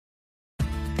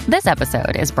This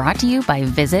episode is brought to you by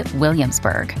Visit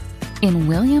Williamsburg. In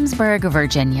Williamsburg,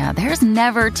 Virginia, there's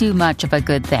never too much of a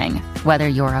good thing. Whether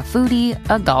you're a foodie,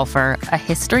 a golfer, a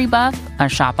history buff, a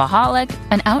shopaholic,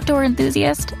 an outdoor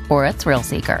enthusiast, or a thrill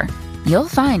seeker, you'll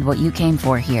find what you came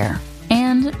for here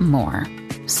and more.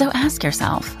 So ask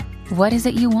yourself, what is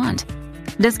it you want?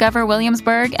 Discover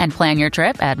Williamsburg and plan your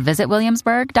trip at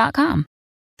visitwilliamsburg.com.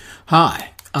 Hi,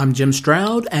 I'm Jim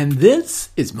Stroud, and this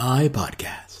is my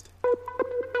podcast.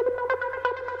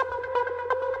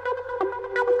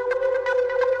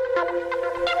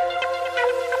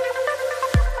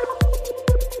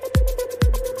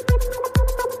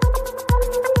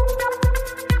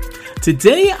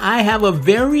 Today, I have a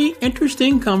very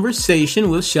interesting conversation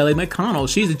with Shelly McConnell.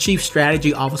 She's the Chief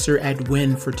Strategy Officer at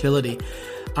Win Fertility.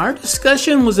 Our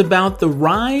discussion was about the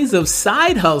rise of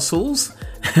side hustles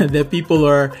that people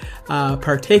are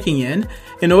partaking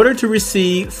in order to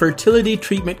receive fertility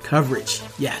treatment coverage.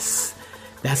 Yes,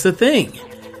 that's the thing.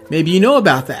 Maybe you know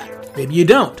about that. Maybe you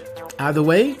don't. Either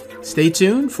way, stay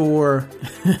tuned for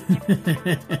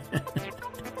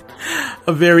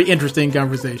a very interesting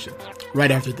conversation right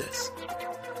after this.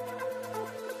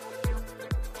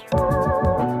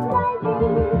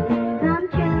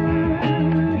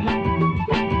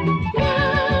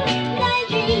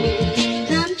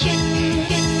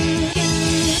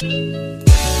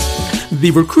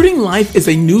 The Recruiting Life is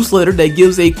a newsletter that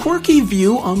gives a quirky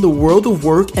view on the world of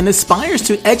work and aspires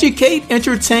to educate,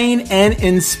 entertain, and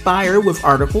inspire with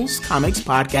articles, comics,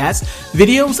 podcasts,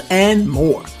 videos, and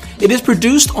more. It is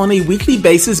produced on a weekly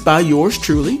basis by yours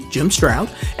truly, Jim Stroud,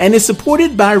 and is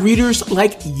supported by readers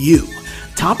like you.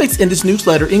 Topics in this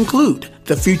newsletter include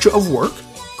the future of work,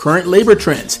 current labor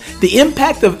trends, the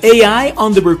impact of AI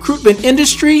on the recruitment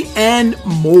industry, and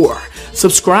more.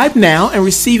 Subscribe now and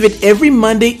receive it every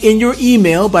Monday in your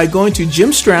email by going to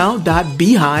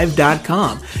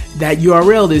jimstroud.beehiiv.com. That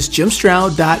URL is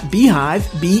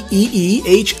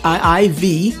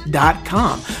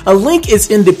jimstroud.beehiiv.com. A link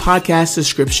is in the podcast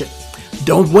description.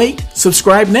 Don't wait.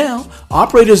 Subscribe now.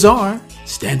 Operators are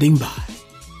standing by.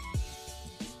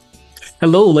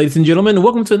 Hello, ladies and gentlemen, and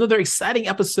welcome to another exciting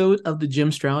episode of the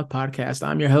Jim Stroud Podcast.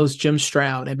 I'm your host, Jim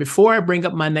Stroud. And before I bring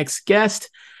up my next guest,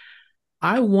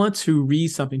 I want to read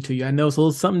something to you. I know it's a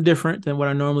little something different than what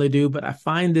I normally do, but I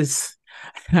find this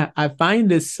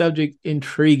subject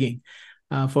intriguing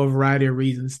for a variety of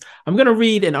reasons. I'm going to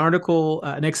read an article,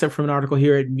 an excerpt from an article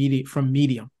here from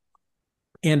Medium.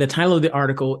 And the title of the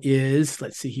article is,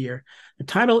 let's see here. The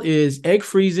title is Egg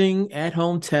Freezing,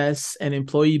 At-Home Tests, and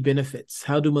Employee Benefits.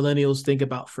 How do millennials think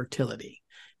about fertility?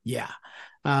 Yeah.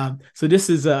 So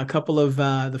this is a couple of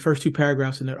the first two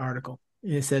paragraphs in that article.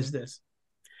 And it says this.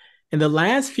 In the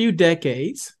last few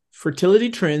decades, fertility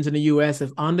trends in the U.S.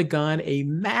 have undergone a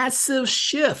massive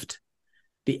shift.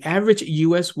 The average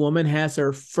U.S. woman has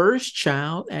her first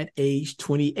child at age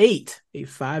 28, a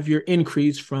 5-year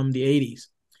increase from the 80s.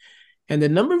 And the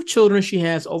number of children she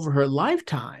has over her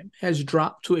lifetime has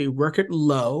dropped to a record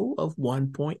low of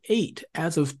 1.8.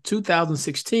 As of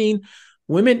 2016,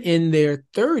 women in their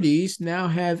 30s now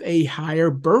have a higher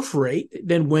birth rate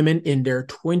than women in their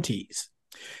 20s.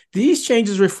 These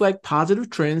changes reflect positive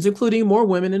trends, including more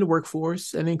women in the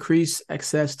workforce and increased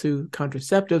access to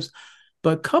contraceptives.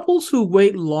 But couples who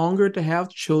wait longer to have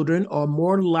children are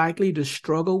more likely to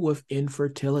struggle with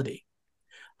infertility.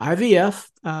 IVF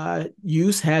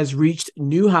use has reached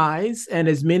new highs, and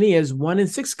as many as 1 in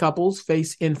 6 couples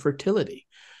face infertility.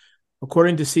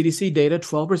 According to CDC data,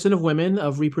 12% of women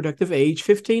of reproductive age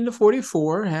 15 to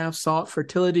 44 have sought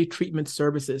fertility treatment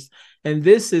services. And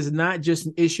this is not just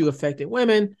an issue affecting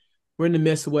women. We're in the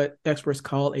midst of what experts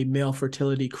call a male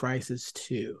fertility crisis,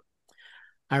 too.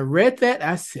 I read that.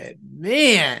 I said,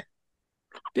 man,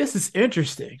 this is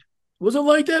interesting. Was it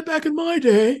like that back in my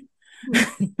day?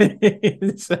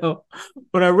 So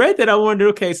when I read that, I wondered,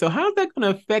 okay, so how is that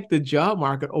going to affect the job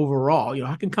market overall?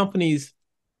 How can companies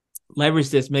leverage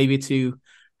this maybe to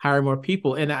hire more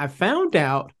people? And I found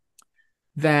out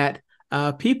that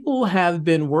people have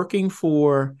been working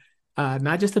for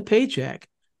not just a paycheck,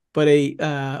 but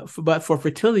for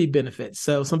fertility benefits.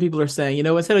 So some people are saying,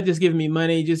 instead of just giving me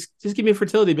money, just give me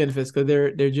fertility benefits because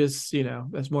they're just,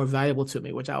 that's more valuable to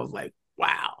me, which I was like,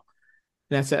 wow.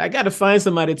 And I said, I got to find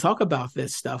somebody to talk about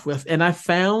this stuff with. And I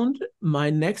found my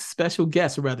next special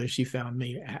guest, or rather she found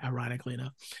me, ironically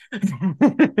enough.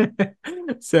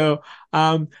 So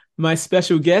my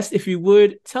special guest, if you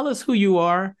would, tell us who you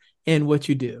are and what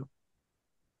you do.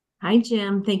 Hi,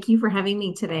 Jim. Thank you for having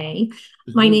me today.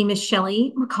 My name is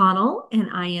Shelly McConnell, and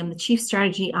I am the Chief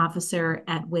Strategy Officer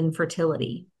at Win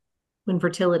Fertility. Win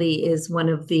Fertility is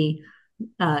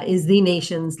is the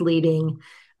nation's leading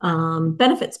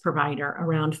benefits provider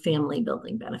around family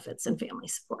building benefits and family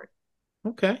support.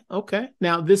 Okay. Okay.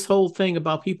 Now, this whole thing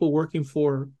about people working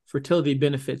for fertility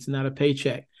benefits, not a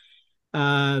paycheck,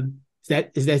 uh,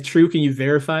 is that true? Can you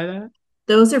verify that?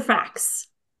 Those are facts.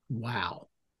 Wow.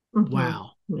 Mm-hmm.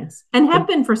 Wow. Yes, and have And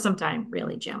been for some time,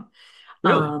 really, Jim.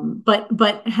 really?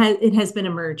 It has been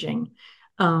emerging.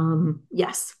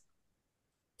 Yes,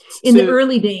 in the So,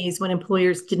 early days when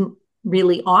employers didn't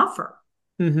really offer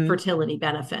mhm. fertility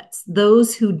benefits,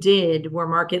 those who did were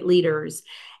market leaders,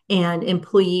 and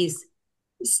employees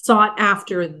sought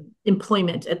after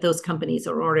employment at those companies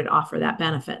in order to offer that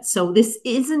benefit. So this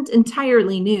isn't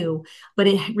entirely new, but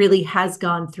it really has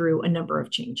gone through a number of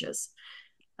changes.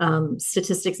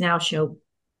 Statistics now show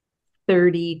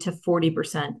 30 to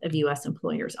 40% of US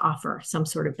employers offer some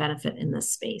sort of benefit in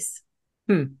this space.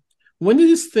 Hmm. When did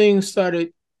this thing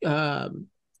started?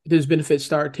 These benefits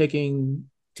start taking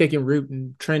root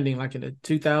and trending, like in the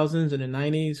 2000s and the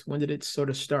 90s. When did it sort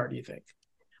of start? Do you think?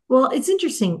 Well, it's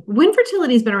interesting. Wind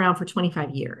fertility has been around for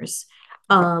 25 years.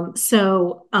 We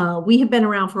have been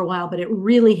around for a while, but it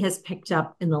really has picked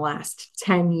up in the last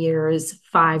 10 years,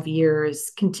 5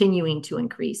 years, continuing to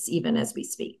increase even as we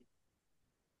speak.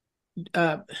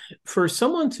 Uh, for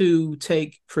someone to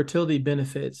take fertility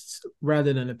benefits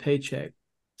rather than a paycheck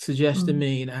suggests to Mm.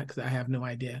 me, because I have no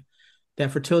idea,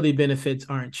 that fertility benefits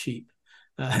aren't cheap.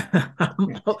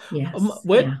 Correct. Yes.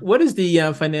 What Yeah. what is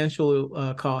the financial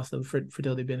cost of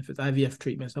fertility benefits, IVF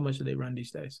treatments? How much do they run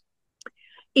these days?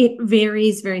 It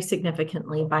varies very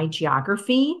significantly by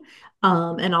geography,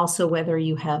 and also whether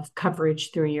you have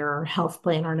coverage through your health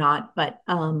plan or not. But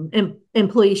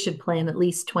employees should plan at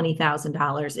least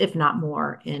 $20,000, if not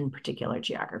more, in particular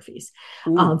geographies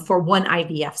Ooh, for one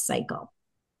IVF cycle.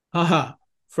 haha.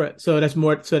 So that's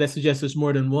more. So that suggests it's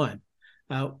more than one.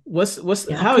 What's Yeah, could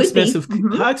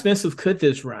be. how expensive could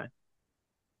this run?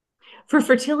 For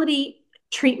fertility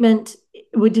treatment, it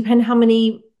would depend how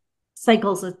many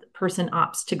cycles a person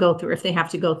opts to go through if they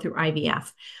have to go through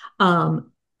IVF.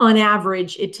 On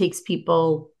average, it takes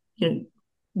people,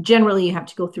 generally you have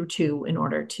to go through two in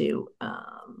order to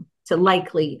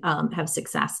likely have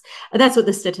success. That's what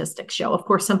the statistics show. Of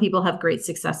course, some people have great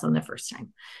success on the first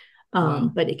time,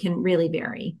 Wow. but it can really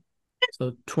vary.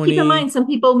 So Keep in 20. mind, some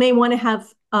people may want to have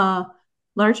a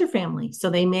larger family, so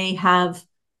they may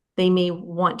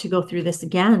want to go through this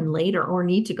again later, or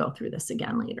need to go through this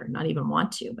again later. Not even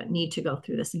want to, but need to go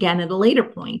through this again at a later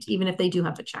point, even if they do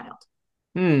have a child.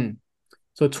 Hmm.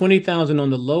 So 20,000 on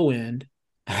the low end,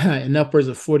 and upwards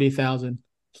of 40,000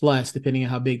 plus, depending on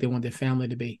how big they want their family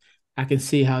to be. I can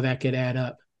see how that could add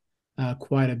up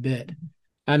quite a bit.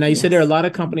 Now you said there are a Yes. lot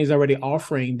of companies already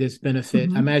offering this benefit. I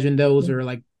Mm-hmm. imagine those Yeah. are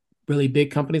like really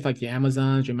big companies, like your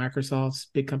Amazons, your Microsofts,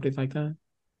 big companies like that.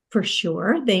 For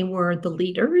sure. They were the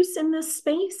leaders in this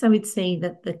space. I would say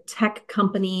that the tech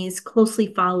companies,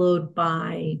 closely followed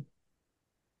by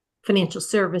financial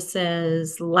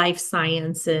services, life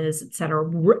sciences, et cetera,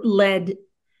 led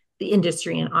the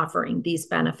industry in offering these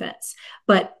benefits.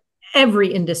 But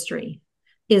every industry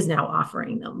is now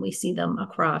offering them. We see them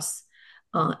across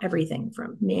everything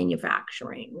from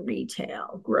manufacturing,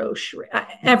 retail, grocery.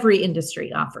 Every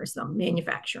industry offers them,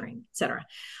 manufacturing, et cetera.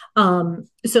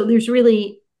 So there's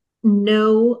really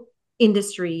no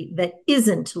industry that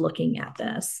isn't looking at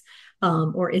this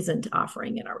or isn't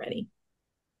offering it already.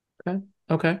 Okay.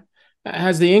 Okay.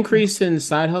 Has the increase in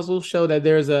side hustles show that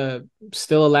there's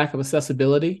still a lack of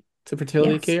accessibility to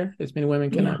fertility Yes. care, as many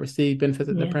women cannot Yeah. receive benefits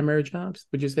at their Yeah. primary jobs?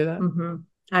 Would you say that? Mm-hmm.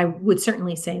 I would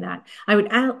certainly say that. I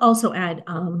would also add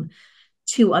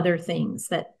two other things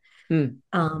that Hmm.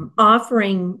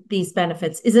 offering these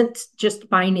benefits isn't just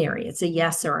binary. It's a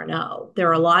yes or a no. There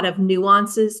are a lot of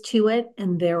nuances to it,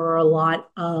 and there are a lot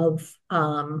of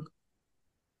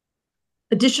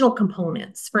additional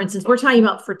components. For instance, we're talking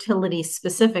about fertility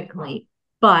specifically,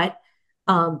 but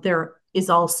there is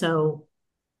also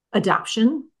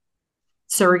adoption,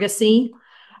 surrogacy,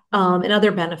 and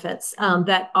other benefits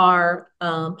that are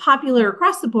popular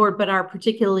across the board, but are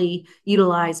particularly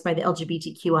utilized by the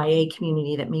LGBTQIA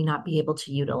community that may not be able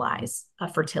to utilize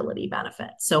a fertility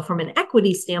benefit. So, from an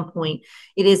equity standpoint,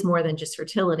 it is more than just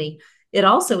fertility. It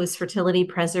also is fertility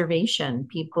preservation.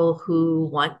 People who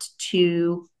want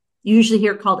to, usually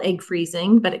here called egg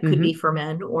freezing, but it could be Mm-hmm. for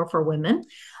men or for women,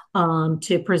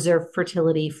 to preserve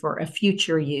fertility for a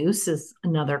future use is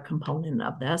another component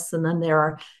of this. And then there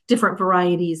are different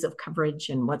varieties of coverage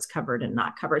and what's covered and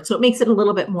not covered. So it makes it a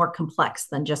little bit more complex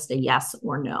than just a yes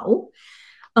or no.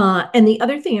 And the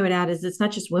other thing I would add is it's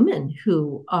not just women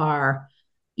who are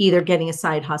either getting a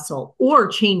side hustle or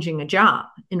changing a job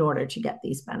in order to get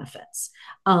these benefits.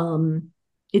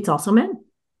 It's also men.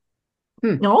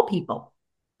 all people.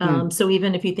 Hmm. So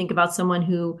even if you think about someone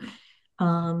who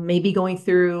may be going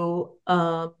through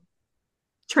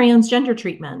transgender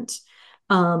treatment,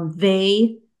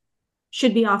 they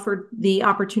should be offered the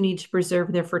opportunity to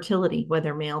preserve their fertility,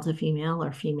 whether male to female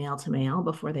or female to male,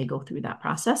 before they go through that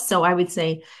process. So I would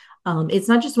say it's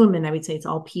not just women. I would say it's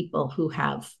all people who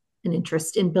have an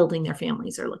interest in building their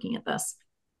families are looking at this.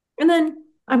 And then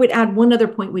I would add one other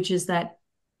point, which is that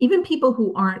even people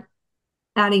who aren't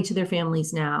adding to their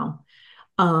families now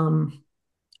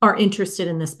are interested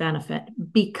in this benefit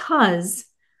because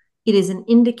it is an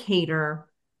indicator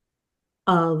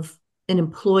of an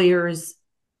employer's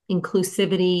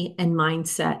inclusivity and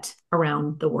mindset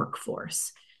around the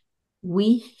workforce.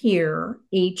 We hear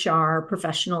HR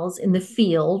professionals in the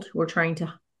field who are trying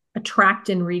to attract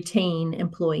and retain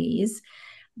employees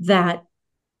that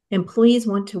employees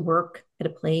want to work at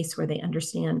a place where they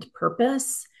understand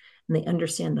purpose and they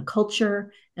understand the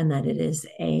culture, and that it is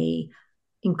a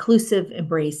inclusive,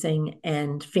 embracing,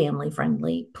 and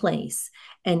family-friendly place.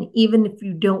 And even if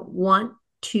you don't want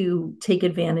to take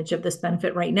advantage of this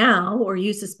benefit right now or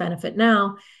use this benefit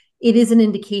now, it is an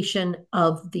indication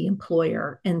of the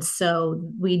employer. And so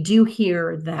we do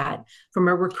hear that from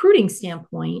a recruiting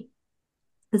standpoint,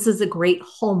 this is a great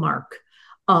hallmark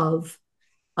of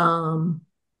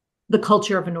the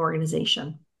culture of an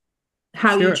organization,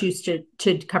 how you Sure. choose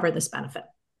to cover this benefit.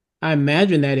 I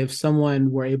imagine that if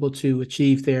someone were able to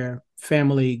achieve their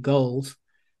family goals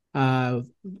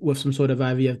with some sort of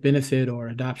IVF benefit or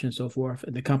adoption and so forth,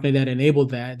 the company that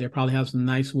enabled that, they probably have some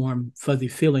nice, warm, fuzzy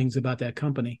feelings about that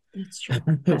company. That's true.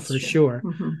 That's for true. sure,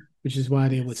 Mm-hmm. which is why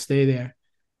they would stay there.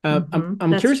 Mm-hmm.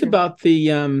 I'm That's curious true. about the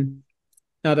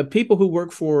now the people who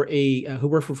work for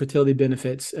fertility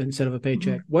benefits instead of a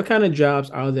paycheck. Mm-hmm. What kind of jobs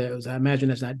are those? I imagine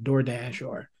that's not DoorDash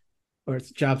or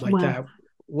jobs like Well, that.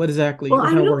 What exactly? well, What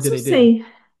I kind of would work do also they do? say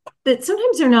that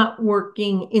sometimes they're not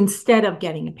working instead of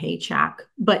getting a paycheck,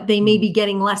 but they may Mm. be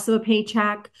getting less of a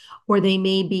paycheck, or they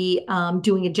may be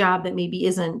doing a job that maybe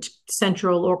isn't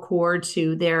central or core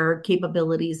to their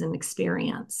capabilities and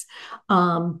experience.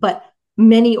 But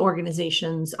many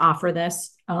organizations offer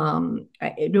this.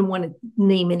 I don't want to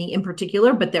name any in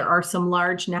particular, but there are some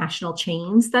large national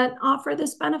chains that offer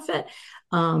this benefit.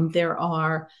 There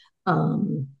are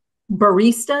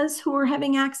baristas who are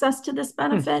having access to this Hmm.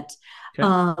 benefit,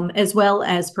 Okay. as well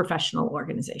as professional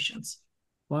organizations.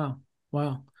 Wow.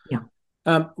 Wow.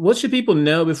 Yeah. What should people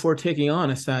know before taking on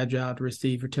a side job to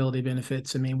receive fertility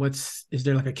benefits? I mean, is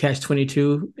there like a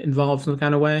catch-22 involved in some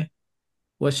kind of way?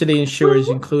 What should the insurers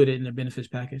Well, include in their benefits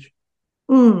package?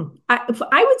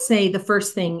 I would say the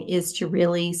first thing is to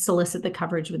really solicit the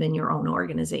coverage within your own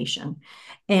organization.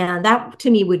 And that to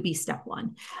me would be step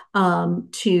one,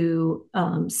 to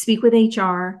speak with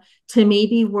HR, to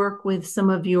maybe work with some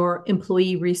of your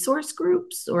employee resource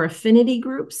groups or affinity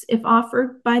groups, if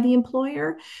offered by the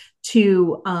employer,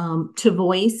 to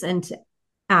voice and to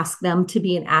ask them to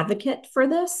be an advocate for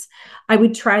this. I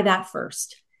would try that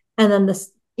first. And then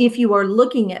if you are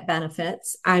looking at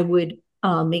benefits, I would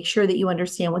make sure that you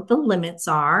understand what the limits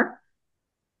are.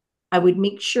 I would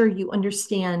make sure you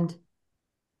understand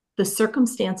the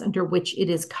circumstance under which it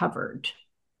is covered.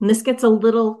 And this gets a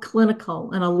little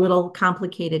clinical and a little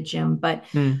complicated, Jim, but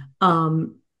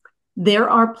there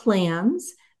are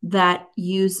plans that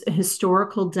use a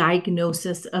historical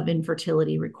diagnosis of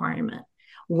infertility requirement,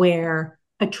 where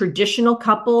a traditional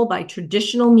couple by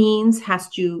traditional means has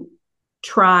to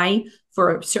try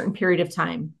for a certain period of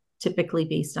time, typically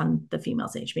based on the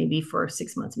female's age, maybe for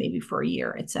 6 months, maybe for a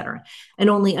year, et cetera. And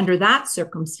only under that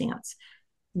circumstance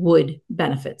would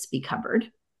benefits be covered.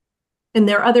 And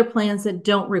there are other plans that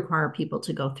don't require people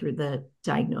to go through the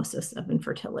diagnosis of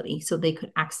infertility, so they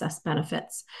could access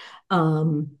benefits.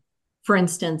 For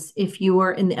instance, if you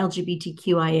are in the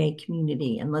LGBTQIA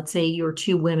community, and let's say you're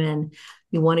two women,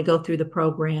 you want to go through the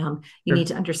program, you need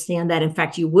to understand that, in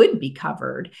fact, you would be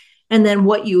covered, and then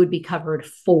what you would be covered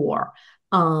for.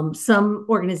 Some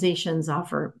organizations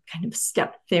offer kind of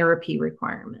step therapy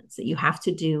requirements that you have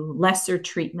to do lesser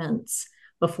treatments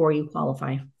before you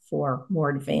qualify for more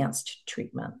advanced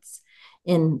treatments.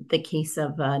 In the case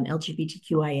of an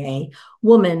LGBTQIA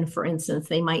woman, for instance,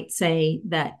 they might say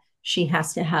that she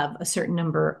has to have a certain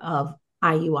number of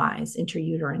IUIs,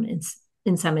 intrauterine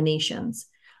inseminations,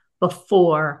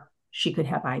 before she could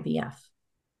have IVF.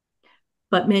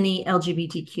 But many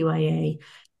LGBTQIA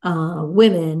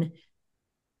women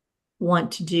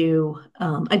want to do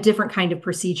a different kind of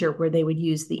procedure where they would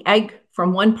use the egg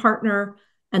from one partner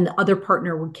and the other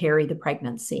partner would carry the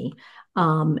pregnancy.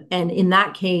 And in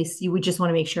that case, you would just want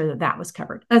to make sure that was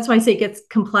covered. That's why I say it gets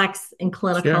complex and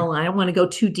clinical. Sure. And I don't want to go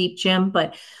too deep, Jim,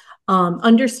 but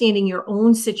understanding your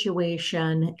own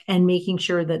situation and making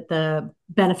sure that the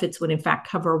benefits would in fact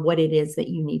cover what it is that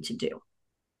you need to do.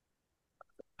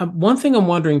 One thing I'm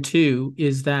wondering too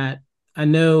is that I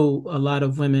know a lot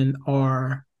of women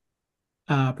are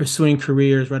pursuing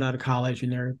careers right out of college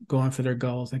and they're going for their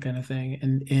goals, that kind of thing.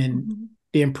 And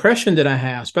the impression that I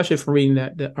have, especially from reading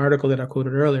the article that I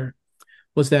quoted earlier,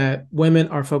 was that women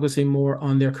are focusing more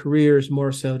on their careers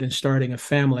more so than starting a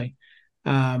family.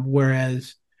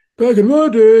 Whereas back in my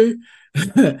day,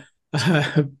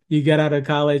 you got out of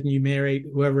college and you married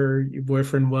whoever your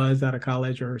boyfriend was out of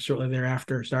college or shortly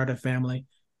thereafter, started a family,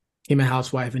 became a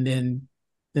housewife, and then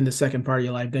in the second part of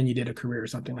your life, then you did a career or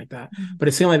something like that. But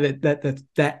it seemed like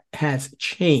that has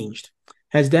changed.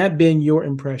 Has that been your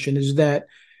impression? Is that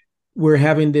we're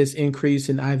having this increase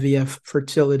in IVF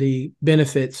fertility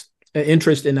benefits,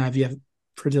 interest in IVF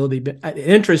fertility,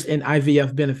 interest in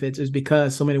IVF benefits is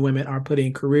because so many women are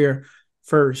putting career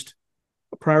first,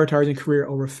 prioritizing career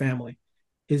over family.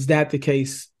 Is that the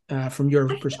case from your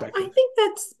perspective? I think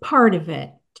that's part of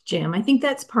it, Jim. I think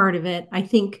that's part of it. I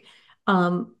think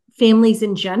families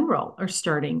in general are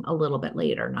starting a little bit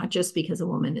later, not just because a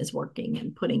woman is working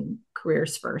and putting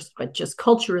careers first, but just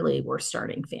culturally, we're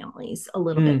starting families a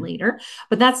little bit later.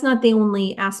 But that's not the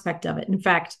only aspect of it. In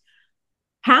fact,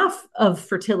 half of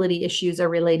fertility issues are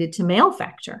related to male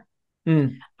factor.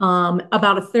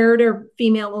 About a third are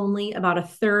female only, about a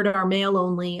third are male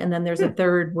only, and then there's a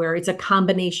third where it's a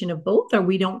combination of both, or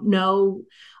we don't know.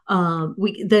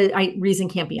 The reason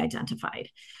can't be identified.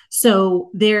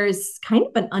 So there's kind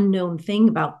of an unknown thing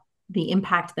about the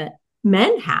impact that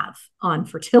men have on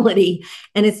fertility,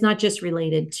 and it's not just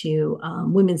related to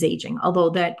women's aging, although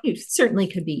that certainly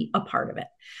could be a part of it.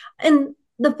 And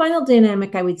the final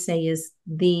dynamic I would say is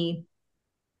the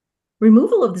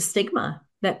removal of the stigma,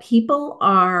 that people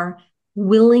are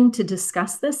willing to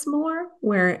discuss this more,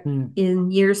 where in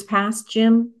years past,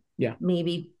 Jim,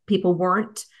 maybe people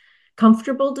weren't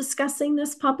comfortable discussing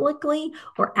this publicly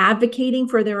or advocating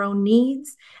for their own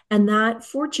needs. And that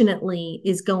fortunately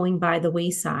is going by the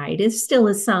wayside. It still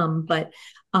is some, but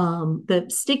the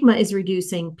stigma is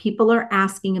reducing. People are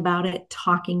asking about it,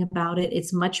 talking about it.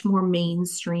 It's much more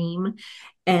mainstream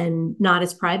and not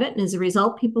as private. And as a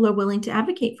result, people are willing to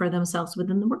advocate for themselves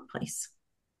within the workplace.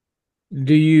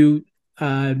 Do you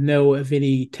know of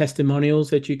any testimonials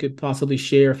that you could possibly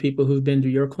share of people who've been to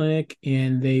your clinic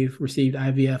and they've received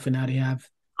IVF and now they have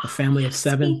a family of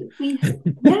 7?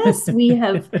 Yes, we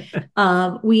have.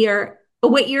 We are.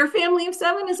 Wait, you're a family of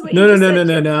 7 is what you No. just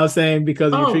said? No. I was saying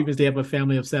because of your treatments, they have a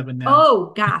family of 7 now.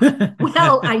 Oh gosh.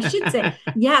 Well, I should say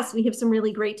yes. We have some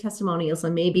really great testimonials,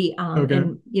 and maybe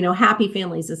and happy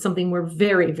families is something we're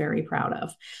very, very proud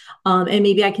of. And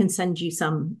maybe I can send you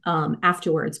some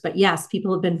afterwards. But yes,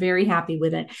 people have been very happy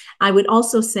with it. I would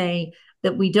also say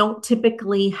that we don't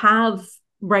typically have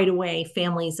right away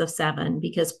families of 7,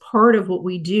 because part of what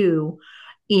we do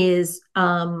is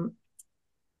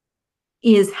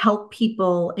help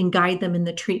people and guide them in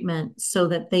the treatment so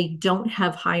that they don't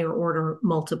have higher order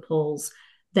multiples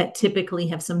that typically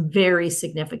have some very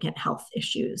significant health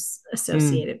issues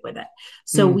associated with it.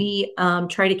 So we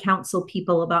try to counsel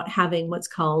people about having what's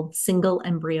called single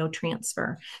embryo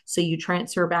transfer. So you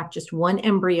transfer back just one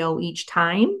embryo each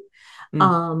time.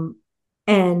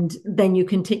 And then you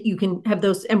can have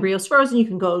those embryos frozen. You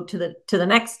can go to the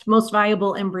next most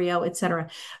viable embryo, et cetera.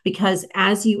 Because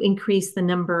as you increase the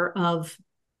number of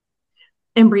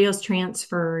embryos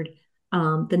transferred,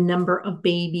 the number of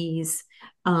babies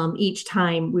each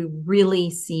time, we really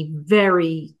see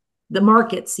the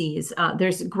market sees,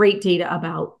 there's great data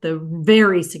about the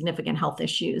very significant health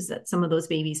issues that some of those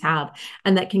babies have,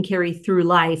 and that can carry through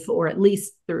life or at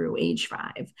least through age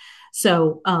 5.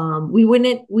 So we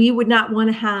would not want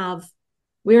to have,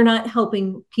 we're not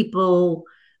helping people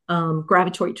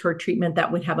gravitate toward treatment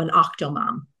that would have an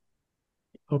octomom.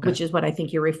 Okay. Which is what I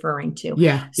think you're referring to.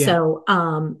 Yeah.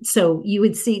 So you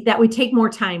would see that would take more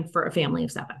time for a family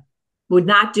of 7. Would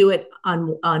not do it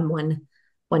on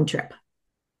one trip.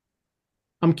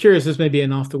 I'm curious, this may be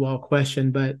an off the wall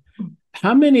question, but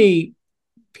how many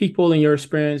people in your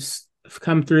experience have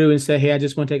come through and say, "Hey, I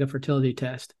just want to take a fertility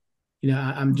test"?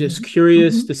 I'm just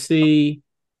curious to see,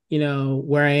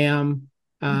 where I am,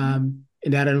 and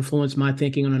that influenced my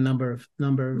thinking on a number of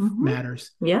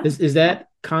matters. Yeah. Is that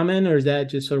common, or is that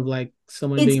just sort of like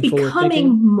someone being forward thinking? It's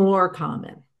becoming more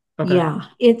common. Okay. Yeah,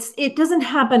 it doesn't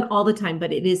happen all the time,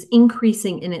 but it is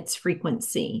increasing in its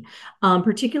frequency,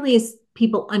 particularly as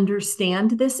people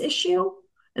understand this issue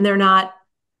and they're not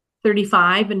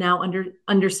 35 and now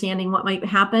understanding what might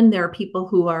happen. There are people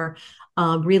who are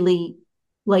really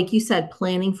like you said,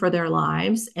 planning for their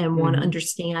lives and want to Mm-hmm.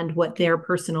 understand what their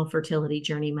personal fertility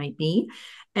journey might be.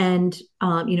 And,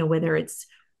 whether it's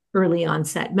early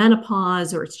onset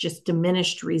menopause or it's just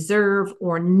diminished reserve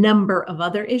or number of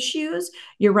other issues,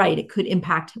 you're right, it could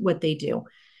impact what they do.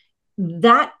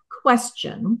 That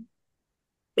question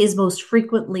is most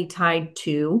frequently tied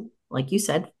to, like you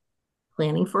said,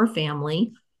 planning for a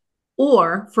family,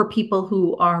 or for people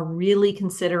who are really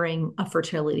considering a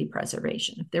fertility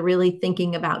preservation. If they're really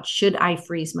thinking about, should I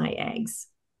freeze my eggs?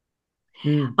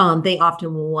 Mm. They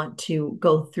often will want to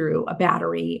go through a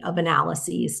battery of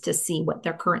analyses to see what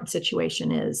their current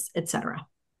situation is, et cetera.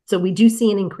 So we do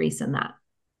see an increase in that.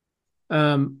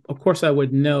 Of course, I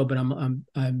would know, but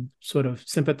I'm sort of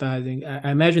sympathizing.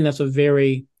 I imagine that's a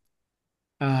very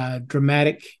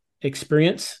dramatic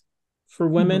experience for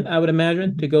women. Mm-hmm. I would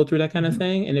imagine to Mm-hmm. go through that kind of Mm-hmm.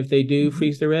 thing. And if they do Mm-hmm.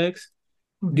 freeze their eggs,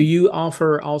 do Mm-hmm. you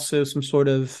offer also some sort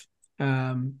of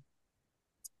um,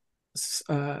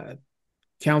 uh,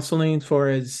 counseling for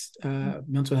as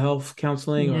mental health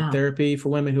counseling or Yeah. therapy for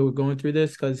women who are going through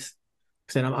this? Because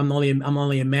I said I'm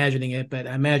only imagining it, but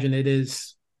I imagine it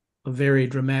is a very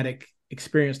dramatic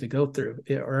experience to go through.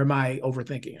 Or am I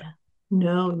overthinking it?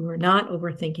 No, you are not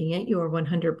overthinking it. You are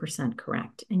 100%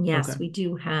 correct. And Okay, yes, we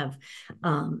do have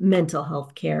mental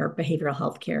health care, behavioral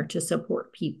health care to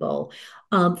support people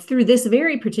through this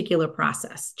very particular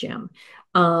process, Jim.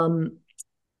 Um,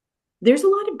 there's a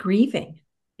lot of grieving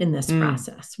in this mm,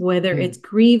 process, whether it's mm,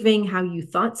 grieving how you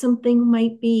thought something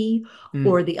might be, mm.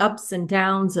 or the ups and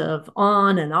downs of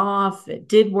on and off. It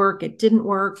did work, it didn't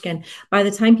work. And by the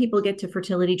time people get to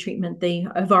fertility treatment, they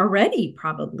have already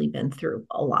probably been through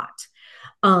a lot.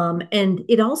 And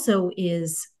it also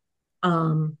is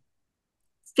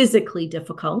physically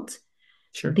difficult.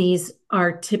 Sure. These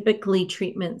are typically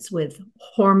treatments with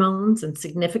hormones and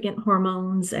significant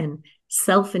hormones and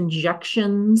self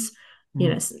injections,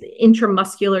 Mm.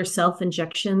 intramuscular self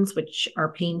injections, which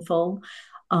are painful.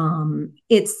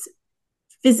 It's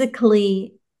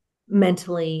physically,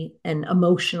 mentally, and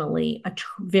emotionally a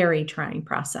very trying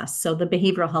process. So the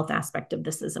behavioral health aspect of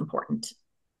this is important.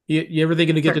 You ever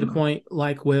thinking to get to the Certainly. point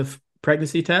like with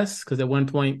pregnancy tests? Because at one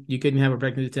point you couldn't have a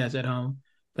pregnancy test at home,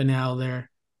 but now they're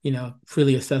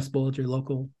freely accessible at your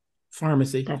local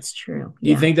pharmacy. That's true. Do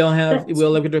you Yeah. think they'll have? That's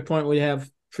We'll look at the point where you have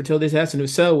fertility tests, and if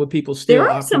so, would people There still are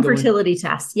opt to some go in? fertility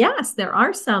tests. Yes, there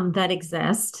are some that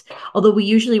exist, although we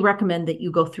usually recommend that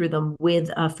you go through them with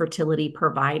a fertility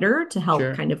provider to help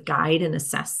Sure. kind of guide and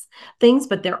assess things.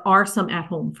 But there are some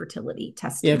at-home fertility Yeah,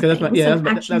 testing because things. And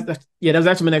actually, that was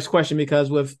actually my next question.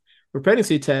 Because with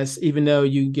pregnancy tests, even though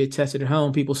you get tested at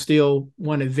home, people still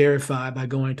want to verify by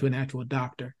going to an actual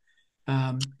doctor.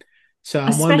 Um, so I'm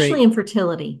especially wondering, in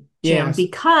fertility, Jim, yes,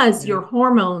 because yeah, your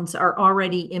hormones are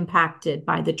already impacted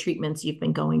by the treatments you've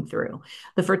been going through.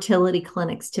 The fertility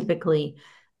clinics typically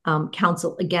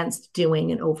counsel against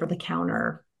doing an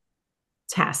over-the-counter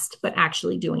test, but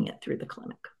actually doing it through the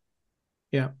clinic.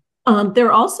 yeah.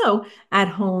 They're also at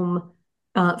home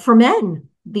for men.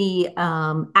 The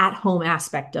at home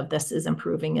aspect of this is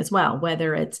improving as well,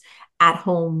 whether it's at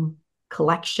home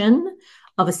collection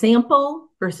of a sample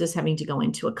versus having to go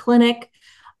into a clinic.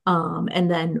 And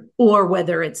then, or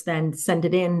whether it's then send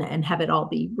it in and have it all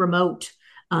be remote,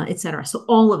 et cetera. So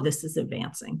all of this is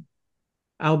advancing.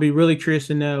 I'll be really curious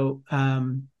to know.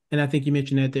 And I think you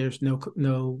mentioned that there's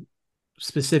no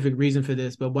specific reason for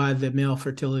this, but why the male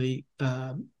fertility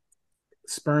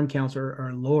sperm counts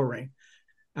are lowering.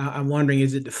 I'm wondering,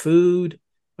 is it the food,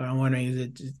 or I'm wondering,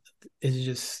 is it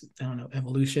just I don't know,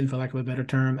 evolution, for lack of a better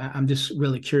term? I'm just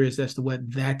really curious as to what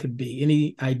that could be.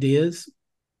 Any ideas?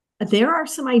 There are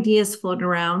some ideas floating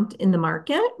around in the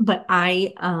market, but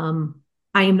I am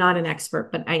not an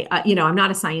expert, but I'm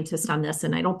not a scientist on this,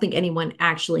 and I don't think anyone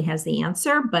actually has the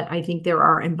answer. But I think there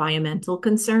are environmental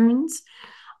concerns,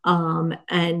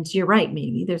 and you're right.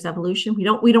 Maybe there's evolution.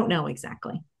 We don't know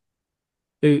exactly.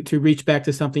 To reach back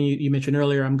to something you mentioned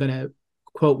earlier, I'm going to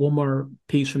quote one more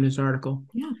piece from this article.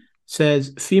 Yeah.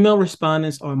 Says female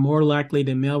respondents are more likely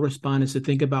than male respondents to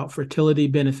think about fertility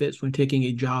benefits when taking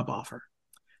a job offer.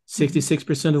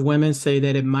 66% of women say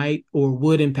that it might or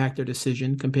would impact their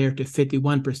decision, compared to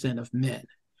 51% of men.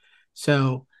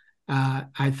 So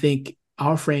I think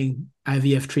offering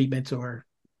IVF treatments or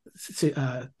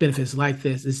benefits like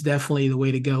this is definitely the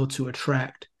way to go to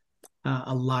attract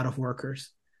a lot of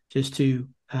workers, just to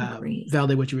Agree.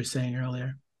 validate what you were saying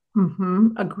earlier.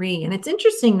 Agree. And it's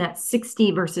interesting that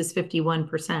 60 versus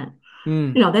 51%.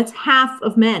 Mm, That's half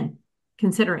of men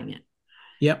considering it.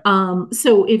 yep.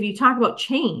 So if you talk about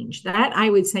change, that I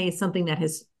would say is something that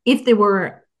has, if there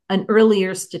were an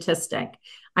earlier statistic,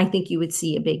 I think you would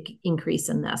see a big increase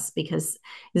in this, because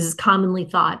this is commonly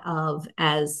thought of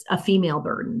as a female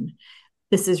burden.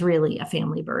 This is really a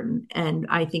family burden. And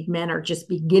I think men are just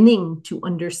beginning to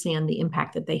understand the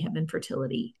impact that they have in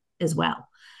fertility as well.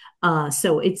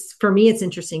 So for me, it's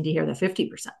interesting to hear the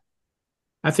 50%.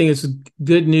 I think it's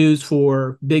good news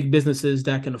for big businesses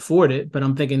that can afford it, but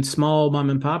I'm thinking small mom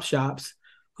and pop shops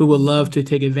who would love to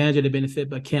take advantage of the benefit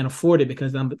but can't afford it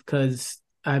because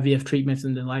IVF treatments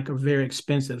and the like are very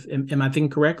expensive. Am I thinking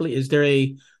correctly? Is there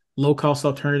a low cost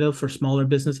alternative for smaller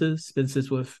businesses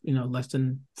with less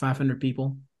than 500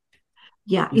 people?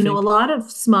 Yeah, a lot of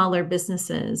smaller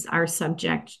businesses are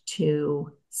subject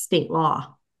to state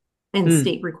law and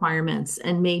state requirements,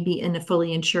 and maybe in a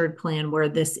fully insured plan where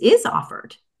this is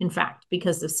offered, in fact,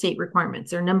 because of state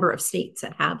requirements. There are a number of states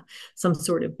that have at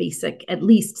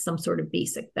least some sort of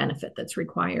basic benefit that's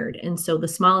required. And so the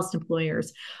smallest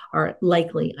employers are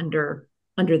likely under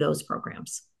those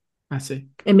programs. I see.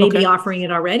 And maybe offering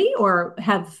it already, or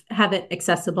have it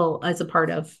accessible as a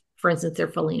part of, for instance, their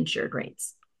fully insured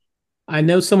rates. I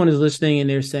know someone is listening and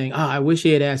they're saying, I wish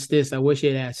he had asked this. I wish he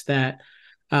had asked that.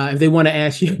 If they want to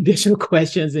ask you additional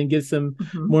questions and get some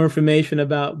more information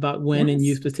about when and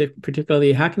you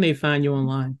particularly, how can they find you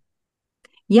online?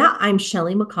 Yeah, I'm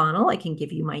Shelley McConnell. I can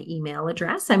give you my email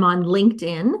address. I'm on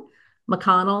LinkedIn.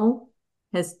 McConnell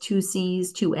has 2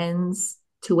 C's, 2 N's,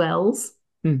 2 L's.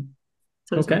 So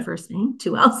it's my first name,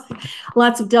 2 L's.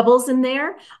 Lots of doubles in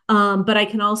there. But I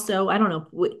can also, I don't know,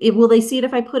 will they see it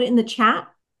if I put it in the chat?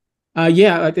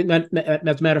 Yeah, I think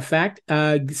that's a matter of fact.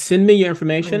 Send me your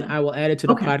information. I will add it to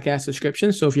the podcast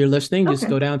description. So if you're listening, just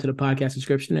go down to the podcast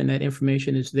description and that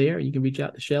information is there. You can reach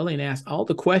out to Shelley and ask all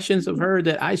the questions of her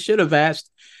that I should have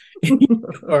asked.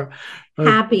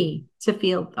 Happy to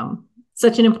field them.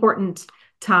 Such an important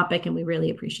topic, and we really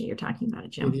appreciate your talking about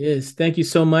it, Jim. It is. Thank you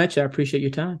so much. I appreciate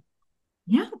your time.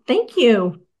 Yeah, thank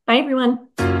you. Bye, everyone.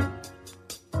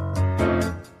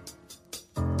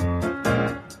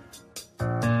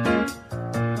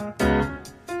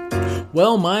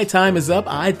 Well, my time is up.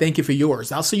 I thank you for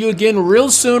yours. I'll see you again real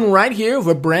soon right here with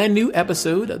a brand new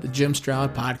episode of the Jim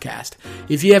Stroud Podcast.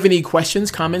 If you have any questions,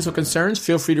 comments, or concerns,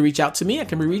 feel free to reach out to me. I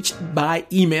can be reached by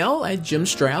email at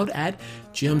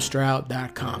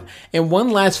jimstroud@jimstroud.com. And one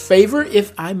last favor,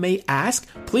 if I may ask,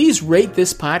 please rate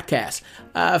this podcast.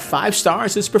 5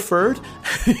 stars is preferred,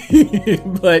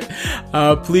 but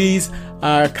please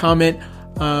comment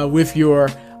with your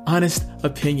honest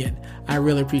opinion. I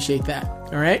really appreciate that.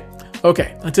 All right?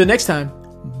 Okay, until next time,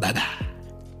 bye-bye.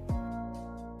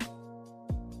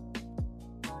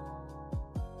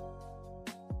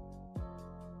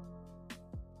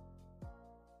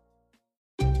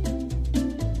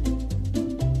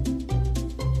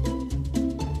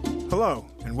 Hello,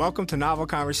 and welcome to Novel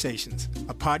Conversations,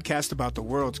 a podcast about the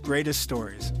world's greatest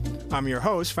stories. I'm your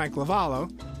host, Frank Lavallo,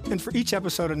 and for each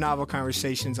episode of Novel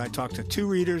Conversations, I talk to 2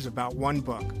 readers about one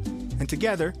book. And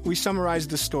together, we summarize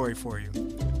the story for you.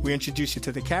 We introduce you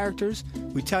to the characters,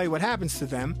 we tell you what happens to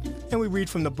them, and we read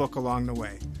from the book along the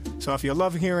way. So if you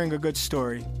love hearing a good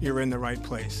story, you're in the right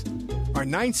place. Our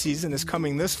 9th season is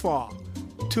coming this fall.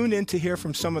 Tune in to hear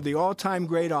from some of the all-time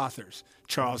great authors,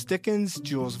 Charles Dickens,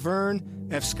 Jules Verne,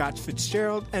 F. Scott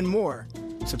Fitzgerald, and more.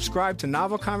 Subscribe to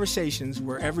Novel Conversations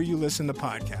wherever you listen to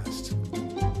podcasts.